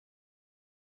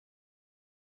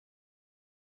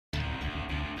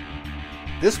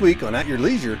This week on At Your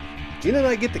Leisure, Gina and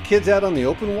I get the kids out on the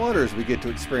open water as we get to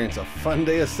experience a fun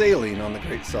day of sailing on the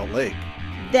Great Salt Lake.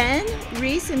 Then,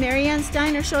 Reece and Marianne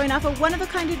Stein are showing off a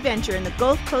one-of-a-kind adventure in the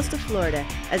Gulf Coast of Florida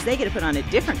as they get to put on a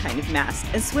different kind of mask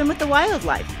and swim with the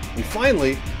wildlife. And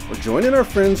finally, we're joining our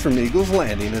friends from Eagles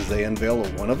Landing as they unveil a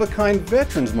one-of-a-kind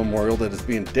Veterans Memorial that is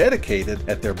being dedicated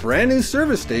at their brand new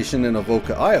service station in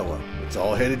Avoca, Iowa. It's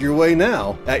all headed your way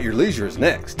now. At Your Leisure is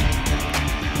next.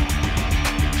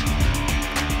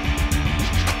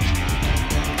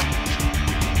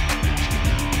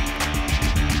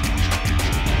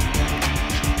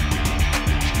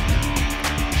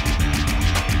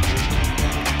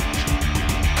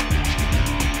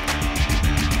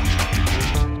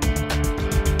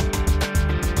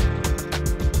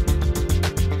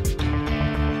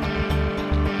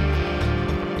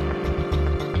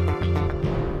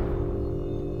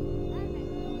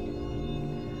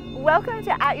 Welcome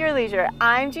to At Your Leisure.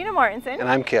 I'm Gina Mortensen. And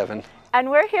I'm Kevin. And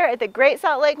we're here at the Great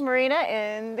Salt Lake Marina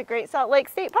in the Great Salt Lake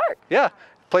State Park. Yeah,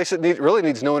 place that really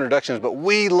needs no introductions, but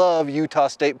we love Utah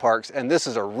state parks, and this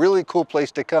is a really cool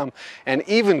place to come. And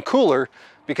even cooler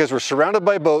because we're surrounded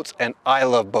by boats, and I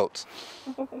love boats.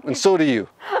 And so do you.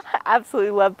 I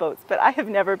absolutely love boats, but I have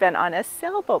never been on a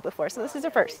sailboat before, so this is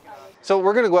a first. So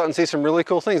we're going to go out and see some really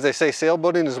cool things. They say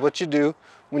sailboating is what you do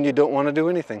when you don't want to do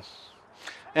anything.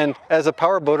 And as a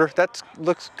power boater, that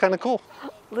looks kind of cool.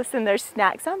 Listen, there's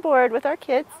snacks on board with our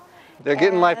kids. They're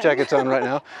getting life jackets on right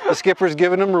now. The skipper's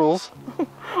giving them rules.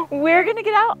 We're going to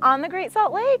get out on the Great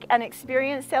Salt Lake and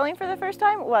experience sailing for the first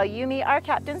time while you meet our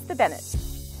captains, the Bennetts.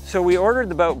 So we ordered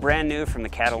the boat brand new from the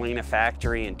Catalina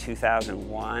factory in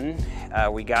 2001.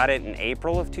 We got it in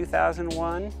April of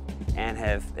 2001 and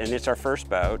it's our first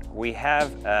boat. We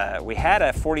had a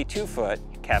 42-foot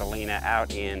Catalina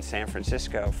out in San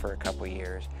Francisco for a couple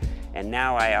years, and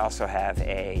now I also have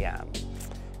a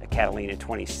Catalina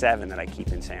 27 that I keep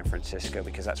in San Francisco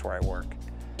because that's where I work,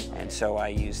 and so I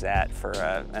use that for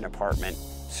an apartment.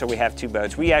 So we have two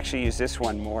boats. We actually use this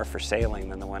one more for sailing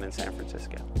than the one in San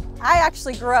Francisco. I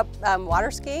actually grew up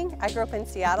water skiing. I grew up in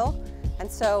Seattle,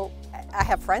 and so I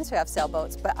have friends who have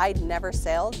sailboats, but I'd never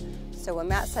sailed. So when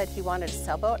Matt said he wanted a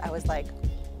sailboat, I was like,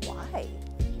 why?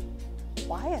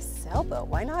 Why a sailboat?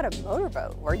 Why not a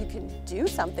motorboat where you can do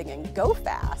something and go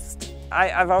fast?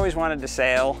 I've always wanted to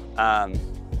sail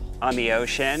on the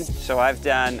ocean. So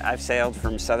I've sailed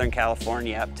from Southern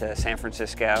California up to San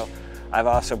Francisco. I've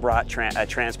also brought a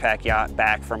Transpac yacht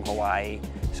back from Hawaii.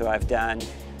 So I've done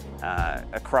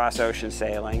across ocean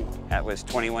sailing. That was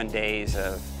 21 days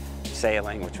of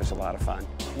sailing, which was a lot of fun.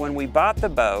 When we bought the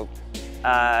boat,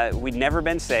 we'd never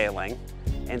been sailing.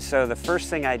 And so the first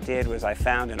thing I did was I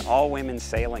found an all-women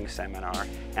sailing seminar,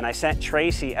 and I sent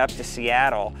Tracy up to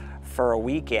Seattle for a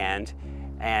weekend,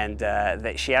 and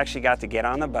that she actually got to get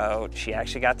on the boat, she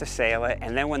actually got to sail it,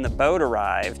 and then when the boat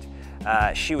arrived,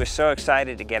 she was so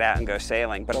excited to get out and go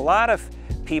sailing. But a lot of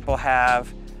people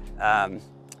have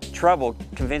trouble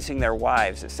convincing their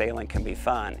wives that sailing can be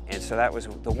fun, and so that was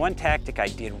the one tactic I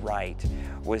did right,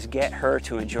 was get her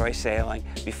to enjoy sailing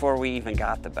before we even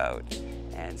got the boat.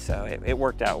 And so it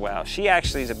worked out well. She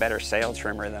actually is a better sail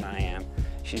trimmer than I am.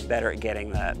 She's better at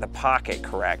getting the pocket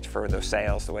correct for those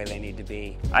sails the way they need to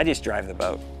be. I just drive the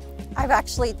boat. I've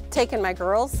actually taken my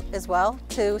girls as well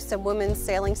to some women's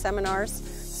sailing seminars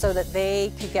so that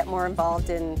they could get more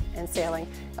involved in sailing.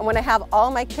 And when I have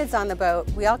all my kids on the boat,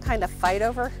 we all kind of fight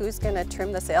over who's gonna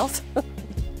trim the sails.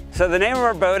 So the name of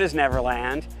our boat is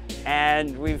Neverland,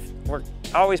 and we're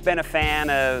always been a fan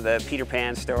of the Peter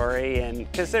Pan story, and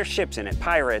because there's ships in it,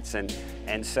 pirates,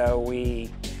 and so we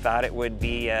thought it would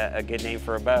be a good name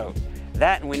for a boat.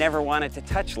 That, and we never wanted to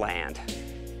touch land.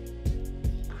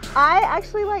 I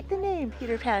actually like the name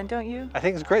Peter Pan, don't you? I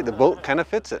think it's great. The boat kind of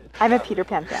fits it. I'm a Peter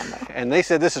Pan fan though. And they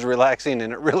said this is relaxing,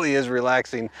 and it really is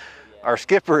relaxing. Our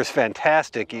skipper is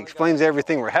fantastic. He explains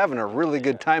everything. We're having a really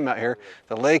good time out here.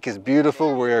 The lake is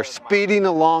beautiful. We are speeding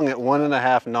along at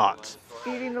 1.5 knots.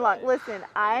 Speeding along. Listen,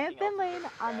 I have been laying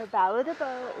on the bow of the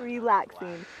boat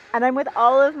relaxing, and I'm with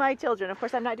all of my children. Of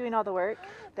course, I'm not doing all the work.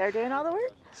 They're doing all the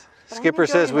work. Skipper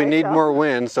says we need more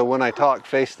wind, so when I talk,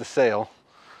 face the sail.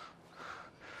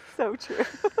 So true.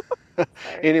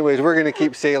 Anyways, we're going to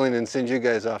keep sailing and send you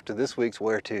guys off to this week's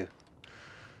Where To.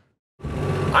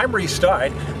 I'm Reece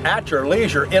Stein, at your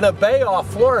leisure in a bay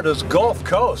off Florida's Gulf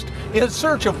Coast in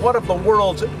search of one of the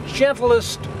world's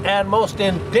gentlest and most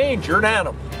endangered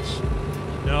animals.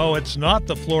 No, it's not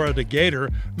the Florida gator,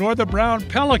 nor the brown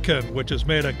pelican, which has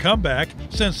made a comeback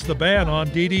since the ban on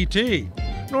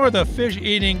DDT, nor the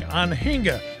fish-eating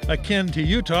anhinga, akin to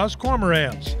Utah's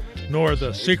cormorants, nor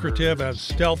the secretive and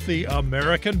stealthy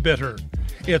American bittern.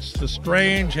 It's the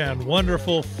strange and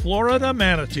wonderful Florida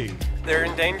manatee. They're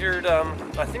endangered,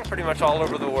 I think, pretty much all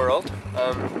over the world.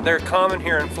 They're common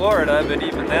here in Florida, but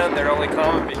even then they're only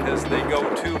common because they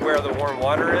go to where the warm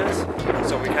water is,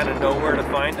 so we kind of know where to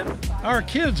find them. Our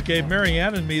kids gave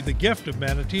Marianne and me the gift of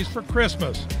manatees for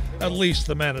Christmas, at least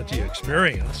the manatee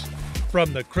experience.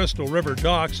 From the Crystal River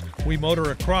docks, we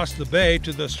motor across the bay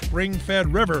to the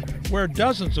spring-fed river where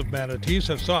dozens of manatees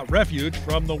have sought refuge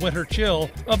from the winter chill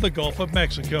of the Gulf of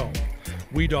Mexico.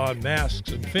 We don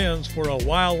masks and fins for a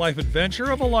wildlife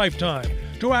adventure of a lifetime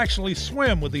to actually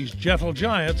swim with these gentle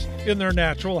giants in their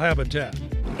natural habitat.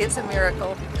 It's a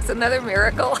miracle. It's another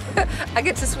miracle. I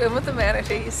get to swim with the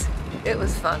manatees. It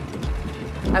was fun.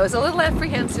 I was a little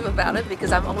apprehensive about it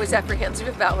because I'm always apprehensive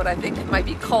about what I think might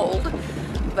be cold.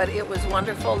 But it was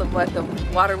wonderful, and the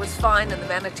water was fine and the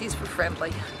manatees were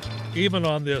friendly. Even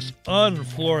on this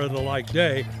un-Florida-like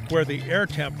day where the air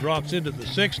temp drops into the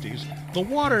 60s, the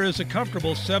water is a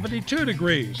comfortable 72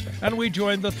 degrees, and we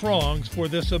joined the throngs for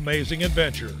this amazing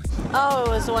adventure. Oh, it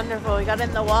was wonderful. We got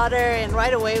in the water and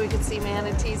right away we could see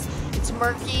manatees. It's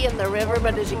murky in the river,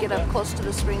 but as you get up close to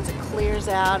the springs, it clears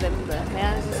out and the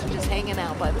manatees are just hanging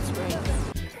out by the springs.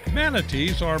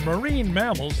 Manatees are marine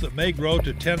mammals that may grow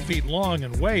to 10 feet long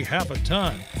and weigh half a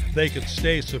ton. They can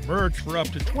stay submerged for up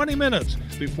to 20 minutes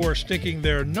before sticking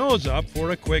their nose up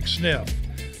for a quick sniff.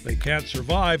 They can't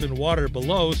survive in water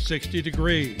below 60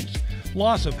 degrees.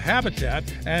 Loss of habitat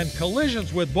and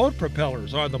collisions with boat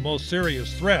propellers are the most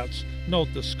serious threats. Note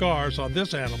the scars on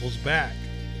this animal's back.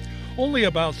 Only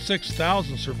about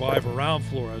 6,000 survive around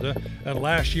Florida, and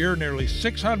last year nearly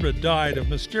 600 died of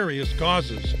mysterious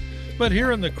causes. But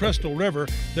here in the Crystal River,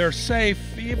 they're safe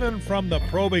even from the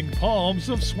probing palms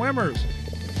of swimmers.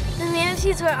 The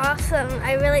manatees were awesome.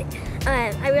 I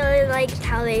really liked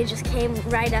how they just came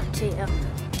right up to you.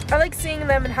 I like seeing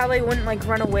them and how they wouldn't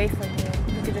run away from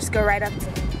you. You could just go right up to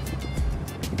them.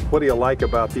 What do you like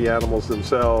about the animals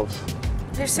themselves?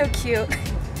 They're so cute.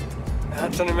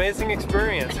 That's an amazing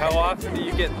experience. How often do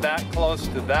you get that close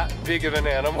to that big of an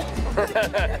animal?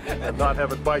 And not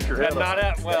have it bite your head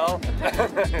off.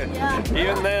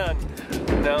 Even then,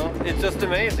 no, it's just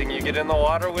amazing. You get in the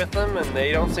water with them and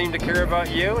they don't seem to care about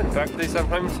you. In fact, they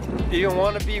sometimes even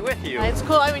want to be with you. It's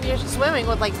cool. I mean, you're swimming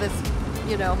with this,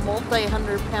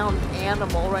 multi-100-pound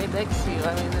animal right next to you.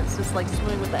 I mean, it's just like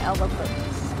swimming with the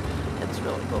elephants. It's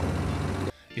really cool.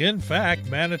 In fact,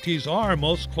 manatees are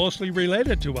most closely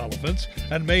related to elephants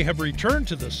and may have returned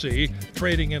to the sea,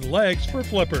 trading in legs for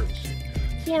flippers.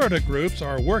 Florida groups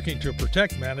are working to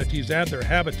protect manatees and their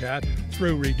habitat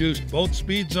through reduced boat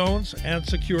speed zones and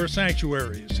secure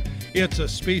sanctuaries. It's a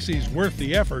species worth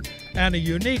the effort and a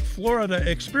unique Florida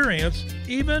experience,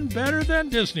 even better than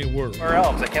Disney World. Where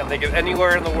else? I can't think of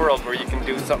anywhere in the world where you can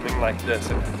do something like this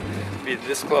and be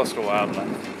this close to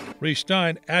wildlife. Reece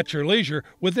Stein at your leisure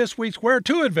with this week's Where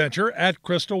To adventure at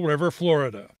Crystal River,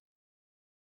 Florida.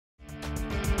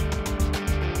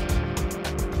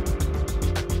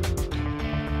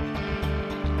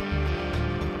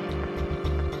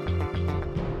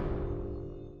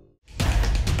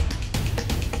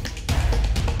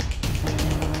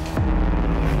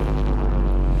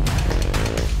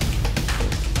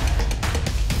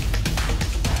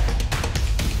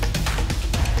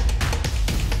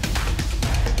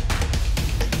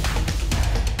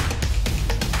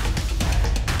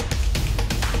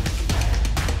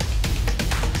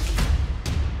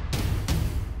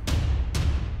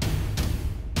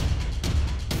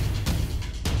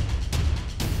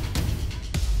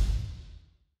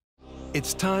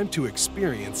 It's time to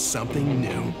experience something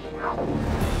new.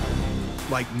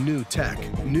 Like new tech,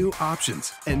 new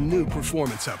options, and new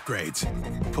performance upgrades.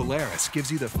 Polaris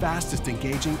gives you the fastest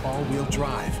engaging all-wheel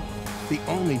drive. The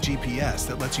only GPS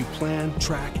that lets you plan,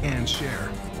 track, and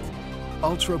share.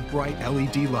 Ultra bright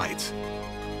LED lights.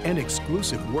 And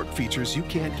exclusive work features you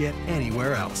can't get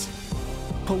anywhere else.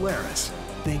 Polaris,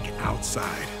 think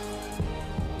outside.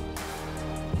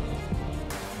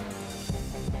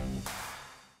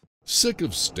 Sick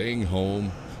of staying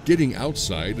home? Getting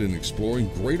outside and exploring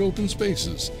great open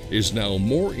spaces is now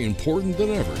more important than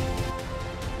ever.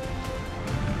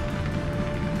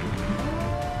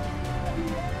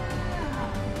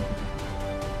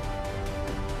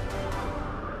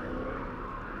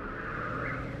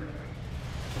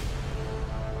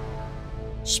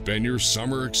 Spend your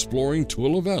summer exploring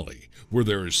Tooele Valley, where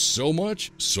there is so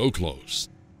much so close.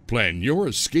 Plan your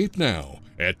escape now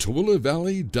at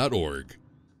TooeleValley.org.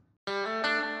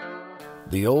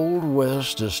 The Old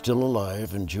West is still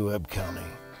alive in Juab County.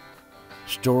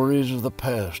 Stories of the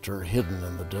past are hidden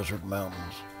in the desert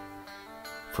mountains.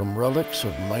 From relics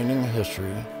of mining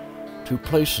history to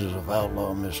places of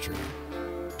outlaw mystery,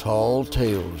 tall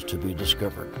tales to be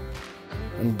discovered,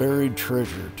 and buried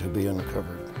treasure to be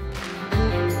uncovered.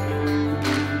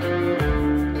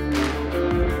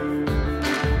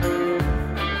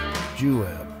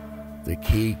 Juab, the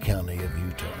key county of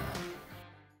Utah.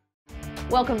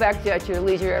 Welcome back to At Your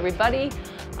Leisure, everybody.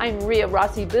 I'm Ria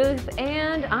Rossi Booth,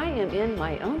 and I am in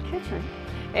my own kitchen.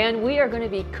 And we are going to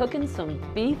be cooking some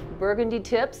beef burgundy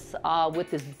tips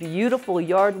with this beautiful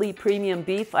Yardley premium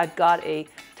beef. I've got a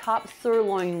top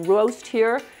sirloin roast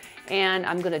here, and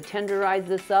I'm going to tenderize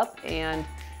this up. And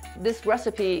this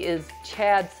recipe is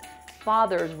Chad's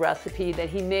father's recipe that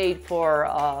he made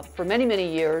for many, many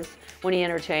years when he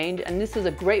entertained. And this is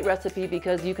a great recipe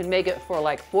because you can make it for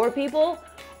like 4 people,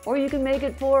 or you can make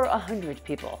it for 100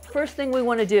 people. First thing we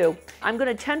want to do, I'm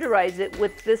going to tenderize it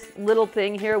with this little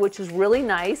thing here, which is really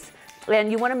nice.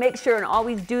 And you want to make sure and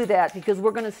always do that because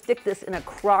we're going to stick this in a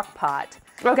crock pot.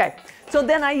 Okay, so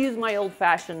then I use my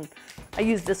old-fashioned, I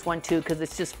use this one too because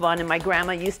it's just fun, and my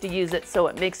grandma used to use it, so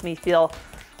it makes me feel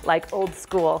like old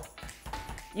school.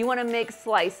 You want to make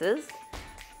slices.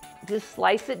 Just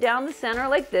slice it down the center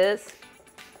like this,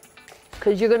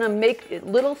 because you're going to make it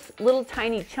little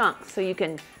tiny chunks so you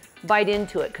can bite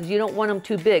into it, because you don't want them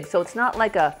too big. So it's not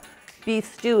like a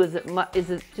beef stew, is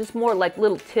it just more like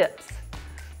little tips.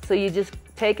 So you just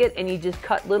take it and you just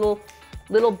cut little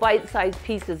bite-sized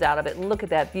pieces out of it, and look at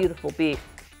that beautiful beef.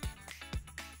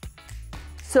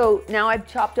 So now I've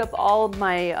chopped up all of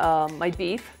my my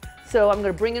beef. So I'm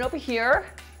going to bring it over here,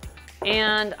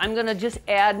 and I'm going to just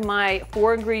add my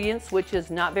 4 ingredients, which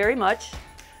is not very much.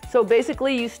 So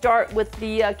basically you start with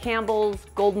the Campbell's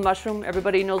golden mushroom.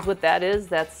 Everybody knows what that is.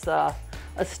 That's a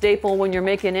staple when you're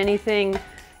making anything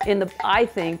I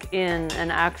think in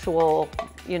an actual,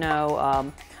 you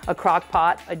know, a crock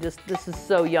pot. This is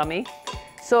so yummy.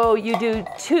 So you do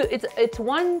it's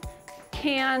 1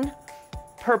 can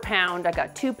per pound. I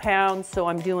got 2 pounds, so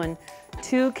I'm doing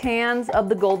 2 cans of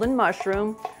the golden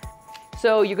mushroom.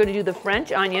 So you're going to do the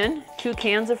French onion, 2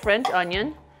 cans of French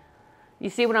onion. You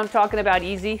see what I'm talking about,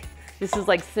 easy? This is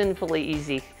like sinfully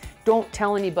easy. Don't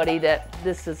tell anybody that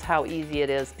this is how easy it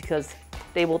is, because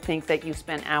they will think that you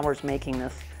spent hours making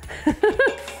this.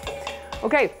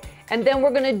 Okay, and then we're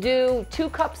gonna do 2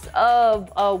 cups of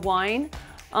wine.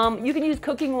 You can use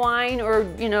cooking wine or,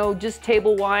 you know, just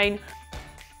table wine.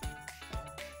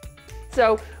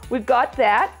 So we've got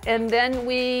that, and then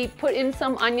we put in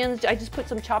some onions. I just put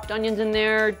some chopped onions in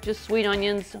there, just sweet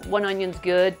onions. 1 onion's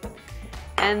good.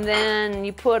 And then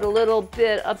you put a little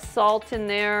bit of salt in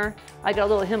there. I got a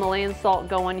little Himalayan salt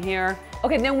going here.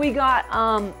 Okay, then we got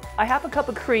a half a cup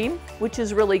of cream, which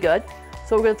is really good.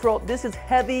 So we're gonna this is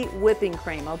heavy whipping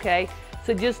cream, okay?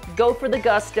 So just go for the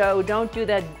gusto. Don't do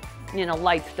that, you know,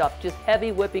 light stuff. Just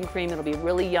heavy whipping cream, it'll be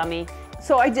really yummy.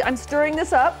 So I'm stirring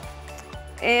this up,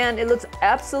 and it looks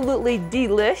absolutely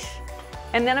delish.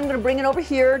 And then I'm gonna bring it over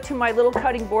here to my little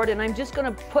cutting board, and I'm just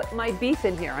gonna put my beef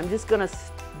in here. I'm just gonna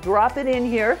drop it in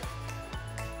here.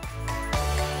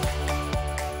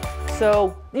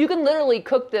 So you can literally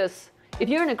cook this. If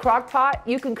you're in a crock pot,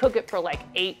 you can cook it for like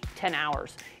 8-10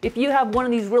 hours. If you have one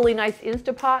of these really nice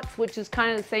Instapots, which is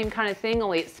kind of the same kind of thing,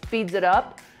 only it speeds it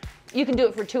up, you can do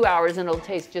it for 2 hours and it'll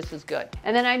taste just as good.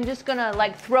 And then I'm just gonna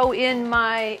like throw in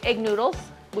my egg noodles,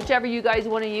 whichever you guys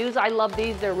wanna use. I love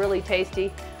these, they're really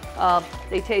tasty.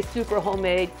 They taste super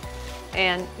homemade.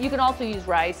 And you can also use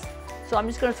rice. So I'm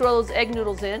just gonna throw those egg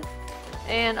noodles in,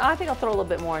 and I think I'll throw a little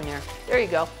bit more in there. There you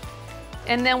go.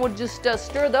 And then we'll just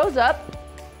stir those up,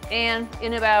 and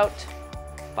in about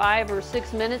 5 or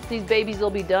 6 minutes, these babies will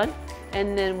be done.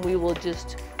 And then we will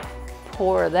just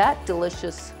pour that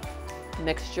delicious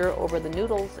mixture over the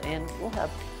noodles, and we'll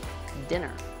have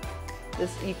dinner.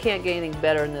 You can't get anything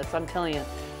better than this, I'm telling you.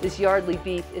 This Yardley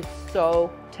beef is so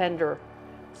tender,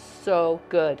 so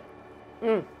good.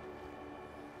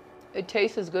 It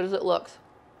tastes as good as it looks.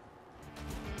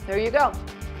 There you go.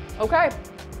 Okay,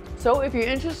 so if you're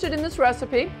interested in this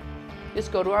recipe,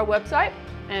 just go to our website,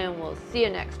 and we'll see you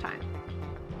next time.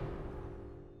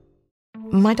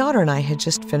 My daughter and I had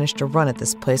just finished a run at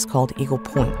this place called Eagle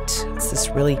Point. It's this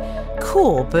really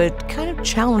cool but kind of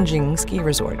challenging ski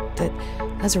resort that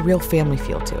has a real family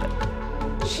feel to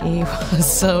it. She was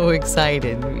so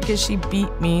excited because she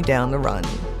beat me down the run.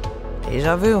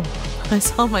 Deja vu. I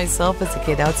saw myself as a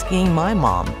kid out skiing my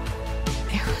mom.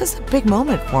 It was a big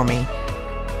moment for me.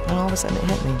 And all of a sudden it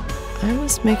hit me. I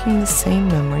was making the same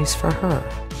memories for her.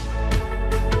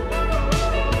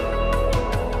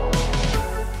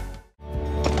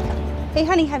 Hey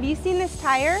honey, have you seen this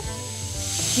tire?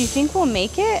 Do you think we'll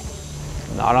make it?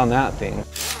 Not on that thing.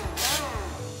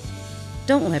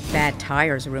 Don't let bad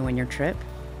tires ruin your trip.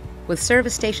 With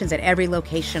service stations at every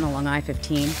location along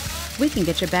I-15, we can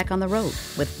get you back on the road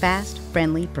with fast,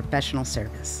 friendly, professional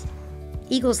service.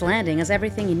 Eagles Landing has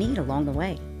everything you need along the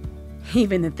way,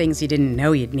 even the things you didn't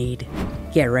know you'd need.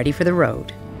 Get ready for the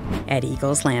road at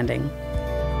Eagles Landing.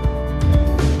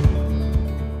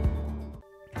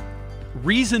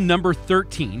 Reason number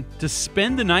 13 to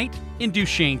spend the night in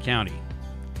Duchesne County.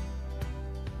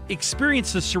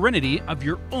 Experience the serenity of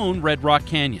your own Red Rock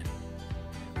Canyon.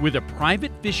 With a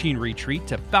private fishing retreat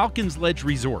to Falcons Ledge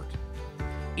Resort.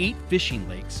 8 fishing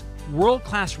lakes,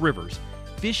 world-class rivers,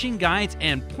 fishing guides,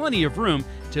 and plenty of room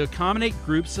to accommodate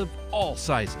groups of all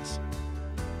sizes.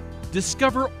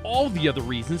 Discover all the other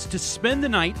reasons to spend the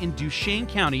night in Duchesne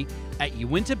County at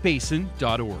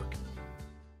uintabasin.org.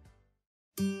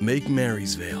 Make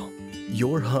Marysville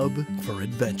your hub for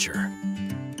adventure.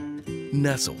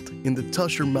 Nestled in the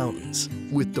Tusher Mountains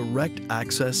with direct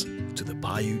access to the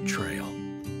Bayou Trail.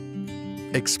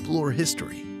 Explore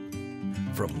history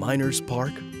from Miners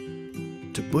Park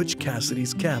to Butch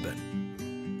Cassidy's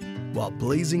cabin, while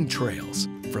blazing trails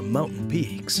from mountain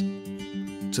peaks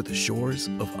to the shores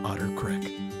of Otter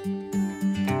Creek.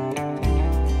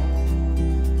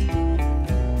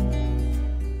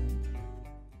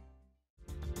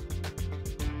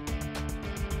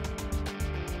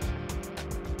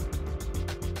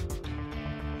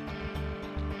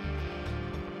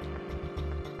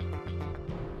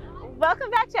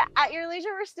 Welcome back to At Your Leisure.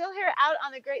 We're still here out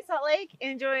on the Great Salt Lake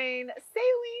enjoying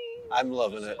sailing. I'm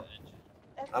loving it.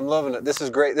 I'm loving it. This is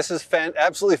great. This is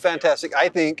absolutely fantastic. I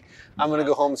think I'm going to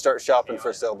go home and start shopping for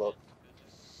a sailboat.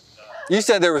 You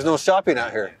said there was no shopping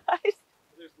out here.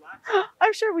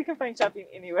 I'm sure we can find shopping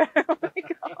anywhere.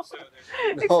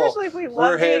 Especially if we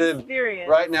love the experience.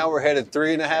 Right now we're headed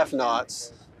 3.5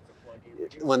 knots.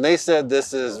 When they said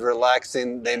this is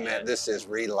relaxing, they meant this is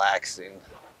relaxing.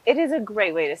 It is a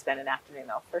great way to spend an afternoon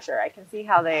though, for sure. I can see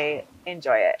how they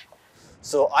enjoy it.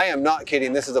 So I am not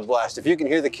kidding, this is a blast. If you can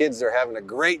hear the kids, they're having a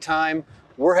great time.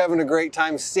 We're having a great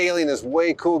time. Sailing is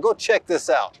way cool. Go check this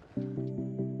out.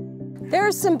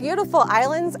 There's some beautiful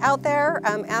islands out there.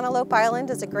 Antelope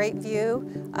Island is a great view.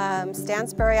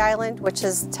 Stansbury Island, which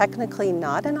is technically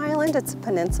not an island, it's a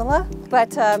peninsula.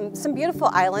 But some beautiful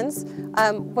islands.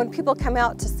 When people come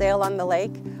out to sail on the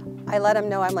lake, I let them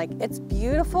know, I'm like, it's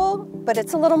beautiful, but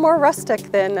it's a little more rustic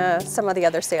than some of the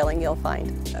other sailing you'll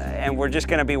find. And we're just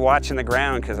gonna be watching the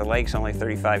ground because the lake's only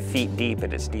 35 feet deep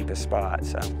at its deepest spot.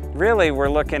 So really, we're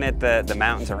looking at the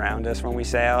mountains around us when we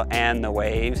sail and the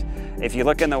waves. If you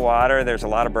look in the water, there's a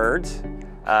lot of birds.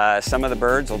 Some of the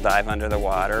birds will dive under the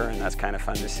water, and that's kind of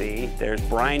fun to see. There's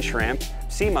brine shrimp,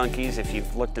 sea monkeys. If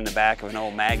you've looked in the back of an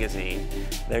old magazine,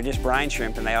 they're just brine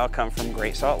shrimp, and they all come from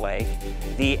Great Salt Lake.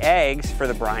 The eggs for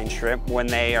the brine shrimp, when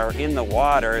they are in the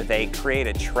water, they create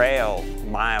a trail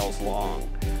miles long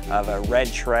of a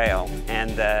red trail, and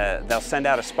they'll send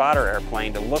out a spotter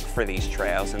airplane to look for these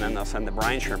trails, and then they'll send the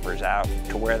brine shrimpers out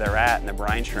to where they're at, and the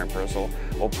brine shrimpers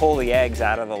will pull the eggs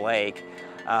out of the lake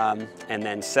and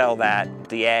then sell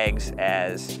the eggs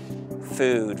as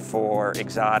food for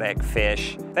exotic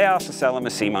fish. They also sell them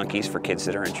as sea monkeys for kids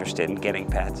that are interested in getting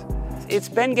pets. It's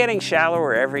been getting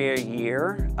shallower every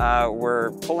year.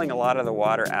 We're pulling a lot of the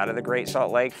water out of the Great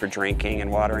Salt Lake for drinking and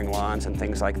watering lawns and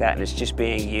things like that, and it's just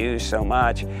being used so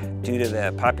much due to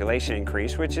the population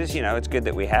increase, which is, you know, it's good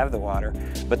that we have the water,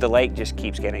 but the lake just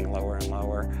keeps getting lower and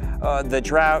lower. The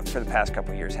drought for the past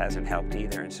couple of years hasn't helped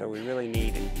either, and so we really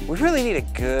need a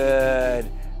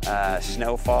good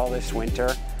snowfall this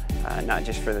winter. Not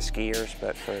just for the skiers,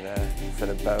 but for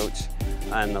the boats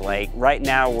on the lake. Right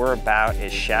now, we're about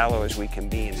as shallow as we can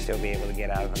be and still be able to get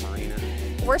out of the marina.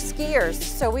 We're skiers,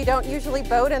 so we don't usually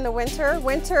boat in the winter.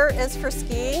 Winter is for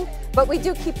skiing, but we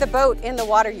do keep the boat in the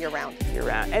water year-round.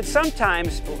 Year-round. And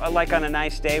sometimes, like on a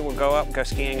nice day, we'll go up, go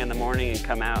skiing in the morning, and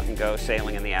come out and go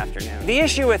sailing in the afternoon. The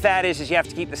issue with that is you have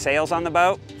to keep the sails on the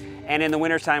boat. And in the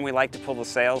wintertime, we like to pull the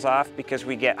sails off because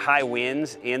we get high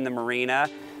winds in the marina.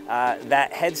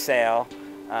 That head sail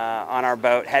on our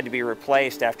boat had to be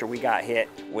replaced after we got hit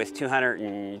with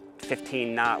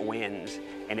 215 knot winds,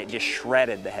 and it just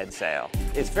shredded the head sail.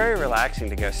 It's very relaxing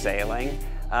to go sailing.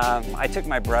 I took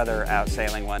my brother out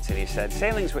sailing once, and he said,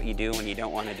 sailing's what you do when you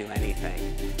don't want to do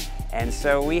anything. And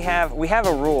so we have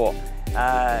a rule.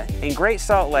 In Great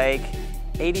Salt Lake,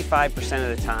 85%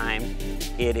 of the time,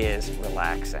 it is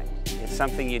relaxing. It's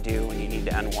something you do when you need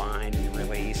to unwind and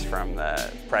release from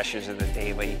the pressures of the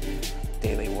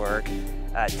daily work.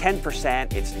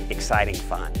 10%, it's exciting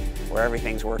fun, where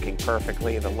everything's working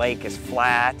perfectly, the lake is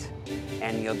flat,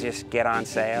 and you'll just get on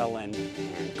sail and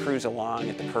cruise along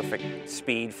at the perfect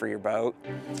speed for your boat.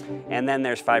 And then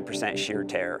there's 5% sheer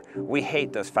terror. We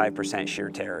hate those 5% sheer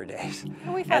terror days.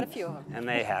 Well, we've had a few of them. And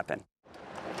they happen.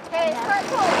 Hey, start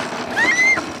pulling.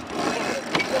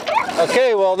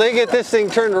 Okay, well, they get this thing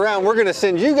turned around. We're going to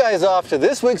send you guys off to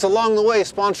this week's Along the Way,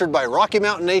 sponsored by Rocky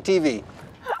Mountain ATV.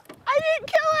 I didn't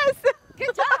kill us.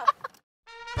 Good job.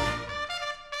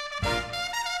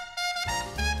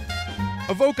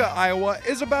 Avoca, Iowa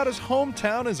is about as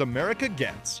hometown as America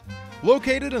gets.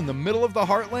 Located in the middle of the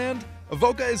heartland,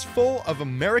 Avoca is full of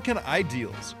American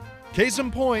ideals. Case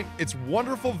in point, its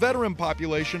wonderful veteran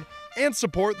population and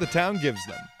support the town gives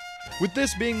them. With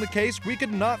this being the case, we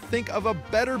could not think of a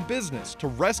better business to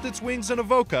rest its wings in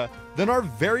Avoca than our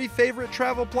very favorite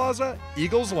travel plaza,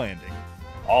 Eagles Landing.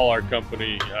 All our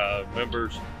company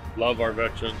members love our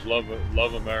veterans,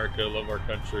 love America, love our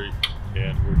country,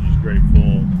 and we're just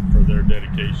grateful for their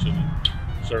dedication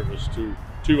and service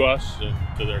to us and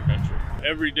to their country.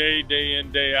 Every day, day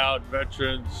in, day out,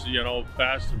 veterans, you know,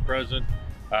 past and present,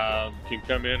 can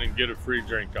come in and get a free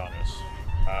drink on us.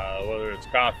 Whether it's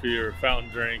coffee or a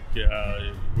fountain drink,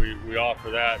 we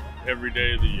offer that every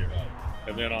day of the year.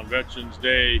 And then on Veterans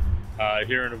Day,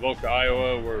 here in Avoca,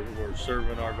 Iowa, we're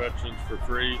serving our veterans for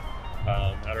free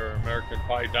at our American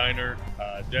Pie Diner.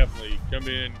 Definitely come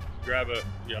in, grab a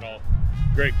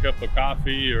great cup of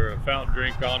coffee or a fountain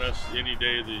drink on us any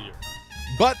day of the year.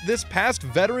 But this past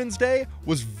Veterans Day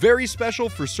was very special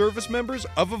for service members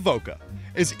of Avoca,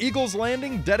 as Eagles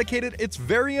Landing dedicated its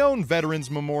very own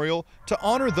Veterans Memorial to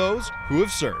honor those who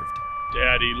have served.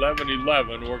 At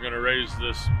 11:11, we're going to raise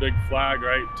this big flag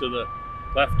right to the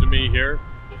left of me here,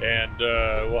 and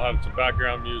we'll have some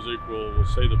background music. We'll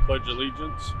say the Pledge of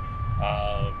Allegiance,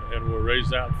 and we'll raise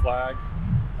that flag,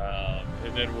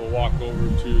 and then we'll walk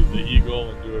over to the Eagle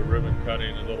and do a ribbon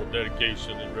cutting, a little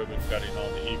dedication and ribbon cutting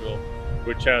on the Eagle,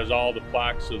 which has all the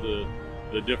plaques of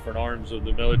the different arms of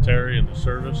the military and the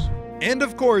service. And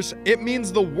of course, it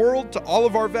means the world to all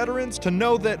of our veterans to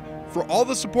know that for all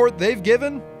the support they've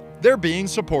given, they're being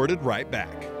supported right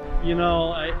back. You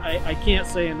know, I can't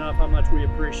say enough how much we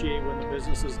appreciate when the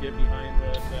businesses get behind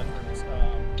the veterans.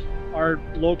 Our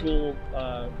local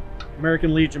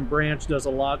American Legion branch does a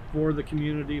lot for the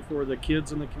community, for the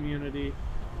kids in the community,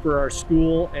 for our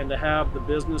school, and to have the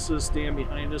businesses stand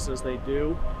behind us as they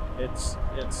do, it's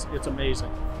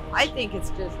amazing. I think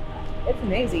it's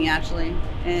amazing actually,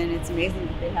 and it's amazing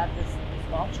that they have this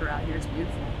sculpture out here. It's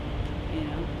beautiful, you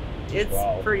know.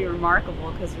 It's pretty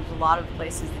remarkable because there's a lot of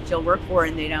places that you'll work for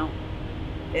and they don't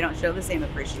show the same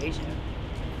appreciation.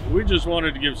 We just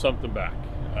wanted to give something back.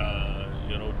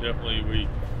 You know, definitely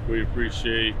we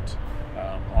appreciate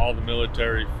all the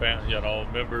military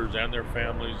members and their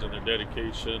families and their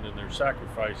dedication and their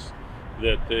sacrifice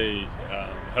that they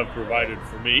have provided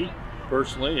for me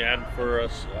personally and for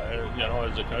us,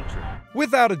 as a country.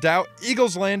 Without a doubt,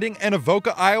 Eagles Landing and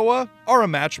Avoca, Iowa are a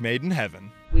match made in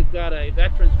heaven. We've got a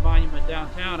veterans monument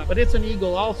downtown, but it's an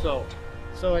eagle also,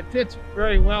 so it fits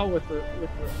very well with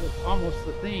almost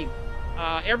the theme.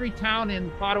 Every town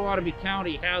in Pottawatomie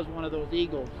County has one of those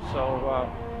eagles, so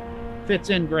fits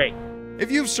in great.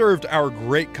 If you've served our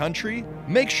great country,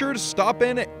 make sure to stop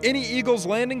in at any Eagles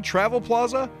Landing Travel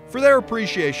Plaza for their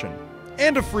appreciation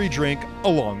and a free drink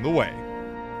along the way.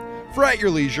 For At Your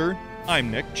Leisure,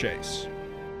 I'm Nick Chase.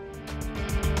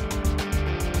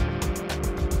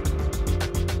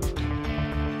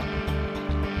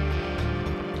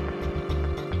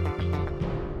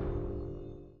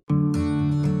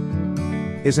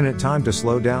 Isn't it time to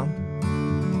slow down?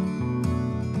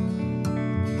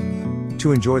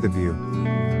 To enjoy the view,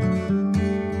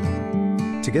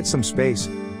 to get some space,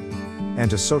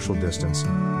 and to social distance.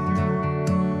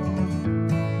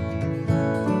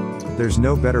 There's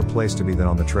no better place to be than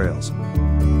on the trails.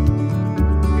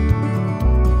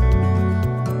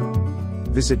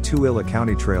 Visit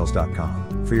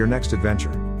TuillaCountyTrails.com for your next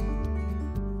adventure.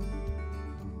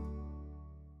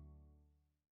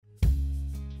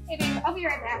 Hey babe, I'll be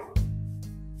right back.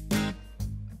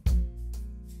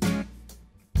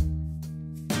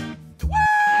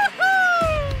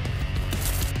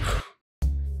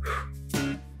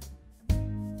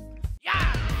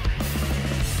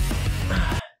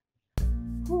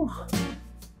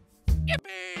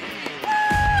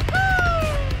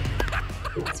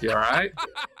 You all right?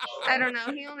 I don't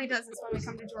know. He only does this when we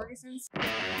come to Jorgensen's.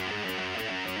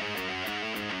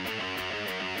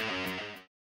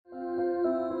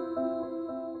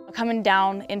 Coming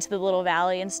down into the little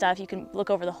valley and stuff, you can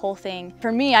look over the whole thing.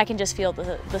 For me, I can just feel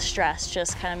the stress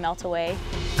just kind of melt away.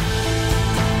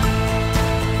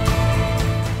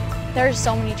 There's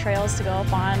so many trails to go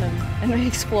up on and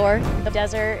explore. The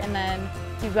desert, and then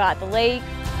you've got the lake,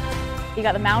 You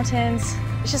got the mountains.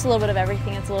 It's just a little bit of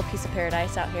everything. It's a little piece of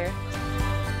paradise out here.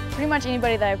 Pretty much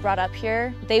anybody that I've brought up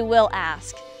here, they will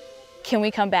ask, can we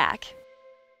come back?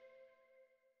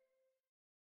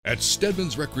 At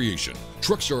Stedman's Recreation,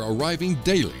 trucks are arriving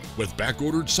daily with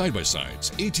back-ordered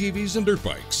side-by-sides, ATVs, and dirt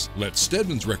bikes. Let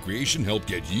Stedman's Recreation help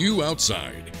get you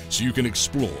outside so you can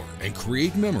explore and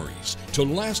create memories to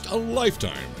last a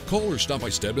lifetime. Call or stop by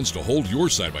Stedman's to hold your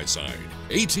side-by-side,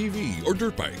 ATV, or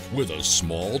dirt bike with a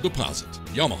small deposit.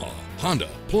 Yamaha, Honda,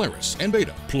 Polaris, and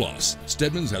Beta. Plus,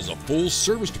 Stedman's has a full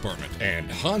service department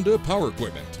and Honda power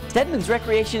equipment. Stedman's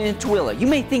Recreation in Tooele. You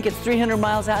may think it's 300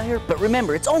 miles out here, but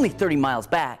remember, it's only 30 miles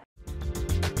back.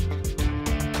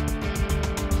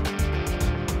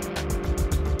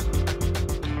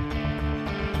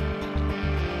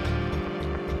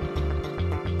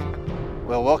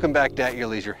 Well, welcome back to At Your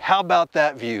Leisure. How about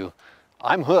that view?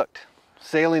 I'm hooked.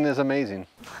 Sailing is amazing.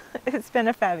 It's been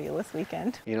a fabulous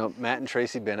weekend. You know, Matt and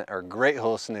Tracy Bennett are great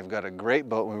hosts and they've got a great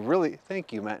boat. We really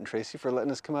thank you, Matt and Tracy, for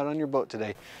letting us come out on your boat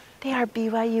today. They are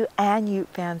BYU and Ute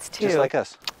fans too. Just like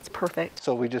us. It's perfect.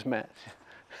 So we just met.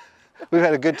 We've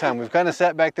had a good time. We've kind of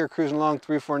sat back there cruising along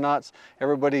 3-4 knots.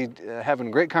 Everybody having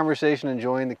a great conversation,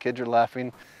 enjoying. The kids are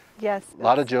laughing. Yes. A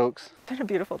lot of jokes. It's been a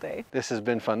beautiful day. This has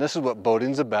been fun. This is what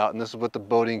boating's about, and this is what the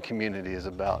boating community is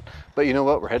about. But you know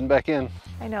what? We're heading back in.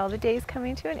 I know the day's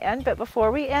coming to an end, but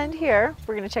before we end here,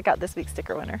 we're going to check out this week's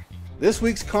sticker winner. This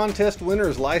week's contest winner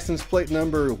is license plate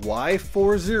number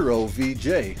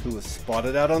Y40VJ, who was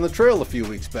spotted out on the trail a few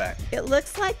weeks back. It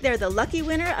looks like they're the lucky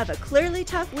winner of a Clearly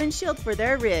Tough windshield for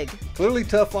their rig. Clearly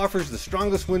Tough offers the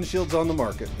strongest windshields on the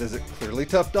market. Visit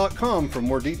clearlytough.com for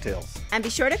more details. And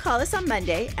be sure to call us on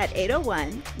Monday at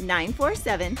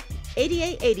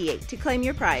 801-947-8888 to claim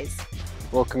your prize.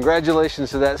 Well, congratulations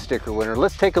to that sticker winner.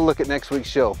 Let's take a look at next week's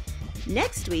show.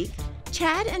 Next week,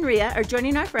 Chad and Ria are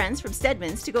joining our friends from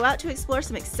Stedman's to go out to explore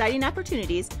some exciting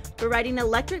opportunities for riding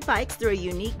electric bikes through a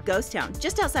unique ghost town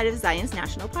just outside of Zion's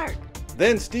National Park.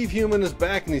 Then Steve Human is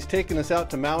back and he's taking us out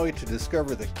to Maui to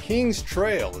discover the King's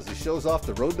Trail as he shows off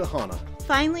the road to Hana.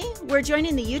 Finally, we're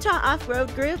joining the Utah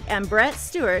Off-Road Group and Brett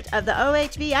Stewart of the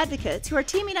OHV Advocates who are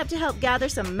teaming up to help gather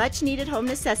some much-needed home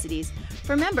necessities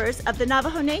for members of the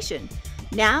Navajo Nation.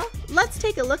 Now, let's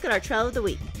take a look at our Trail of the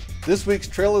Week. This week's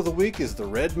Trail of the Week is the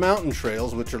Red Mountain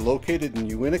Trails, which are located in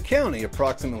Uintah County,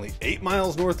 approximately 8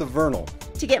 miles north of Vernal.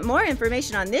 To get more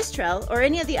information on this trail or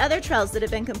any of the other trails that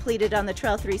have been completed on the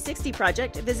Trail 360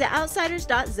 project, visit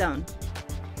outsiders.zone.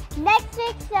 Next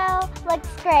week's show looks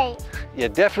great. You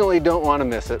definitely don't want to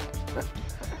miss it.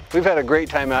 We've had a great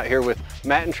time out here with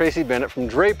Matt and Tracy Bennett from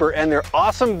Draper and their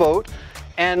awesome boat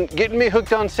and getting me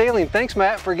hooked on sailing. Thanks,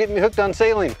 Matt, for getting me hooked on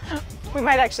sailing. We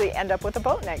might actually end up with a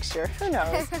boat next year. Who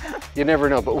knows? You never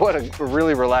know, but what a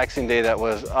really relaxing day that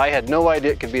was. I had no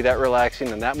idea it could be that relaxing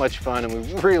and that much fun, and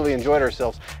we really enjoyed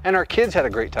ourselves. And our kids had a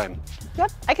great time.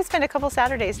 Yep, I could spend a couple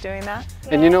Saturdays doing that.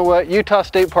 And you know what? Utah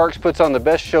State Parks puts on the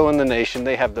best show in the nation.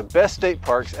 They have the best state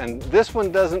parks, and this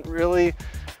one doesn't really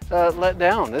let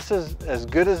down. This is as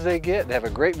good as they get. They have a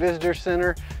great visitor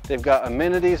center. They've got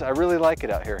amenities. I really like it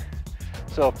out here.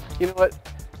 So, you know what?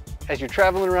 As you're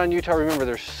traveling around Utah, remember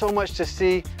there's so much to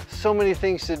see, so many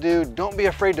things to do. Don't be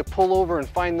afraid to pull over and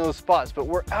find those spots, but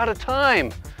we're out of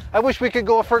time. I wish we could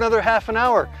go for another half an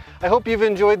hour. I hope you've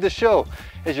enjoyed the show.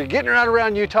 As you're getting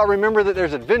around Utah, remember that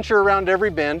there's adventure around every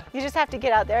bend. You just have to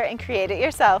get out there and create it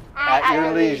yourself. At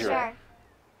your leisure.